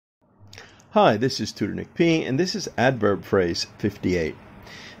Hi, this is Tutor Nick P, and this is adverb phrase 58.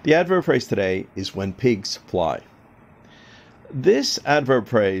 The adverb phrase today is when pigs fly. This adverb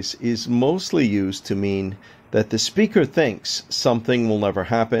phrase is mostly used to mean that the speaker thinks something will never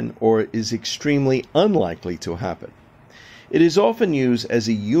happen or is extremely unlikely to happen. It is often used as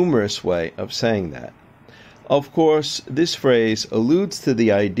a humorous way of saying that. Of course, this phrase alludes to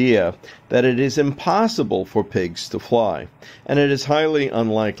the idea that it is impossible for pigs to fly, and it is highly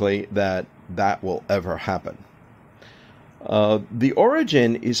unlikely that that will ever happen. The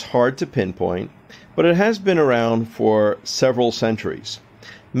origin is hard to pinpoint, but it has been around for several centuries.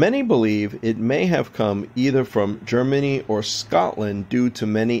 Many believe it may have come either from Germany or Scotland due to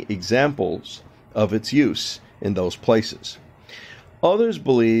many examples of its use in those places. Others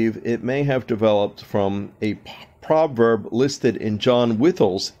believe it may have developed from a proverb listed in John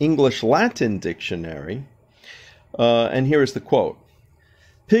Whittle's English-Latin dictionary. And here is the quote: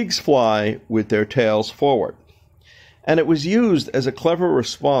 "Pigs fly with their tails forward." And it was used as a clever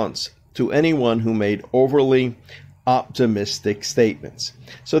response to anyone who made overly optimistic statements.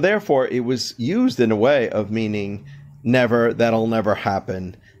 So therefore, it was used in a way of meaning never, that'll never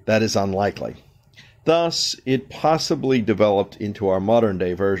happen, that is unlikely. Thus, it possibly developed into our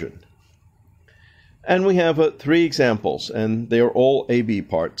modern-day version. And we have 3 examples, and they are all A-B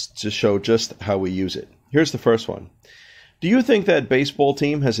parts to show just how we use it. Here's the first one. Do you think that baseball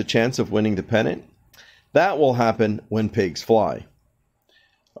team has a chance of winning the pennant? That will happen when pigs fly.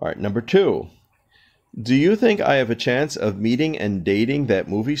 All right, number 2. Do you think I have a chance of meeting and dating that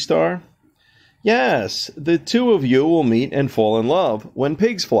movie star? Yes, the 2 of you will meet and fall in love when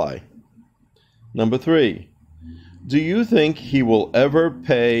pigs fly. Number 3. Do you think he will ever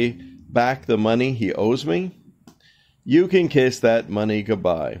pay back the money he owes me? You can kiss that money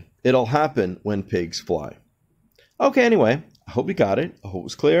goodbye. It'll happen when pigs fly. Okay, anyway, I hope you got it. I hope it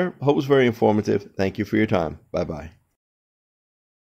was clear. I hope it was very informative. Thank you for your time. Bye-bye.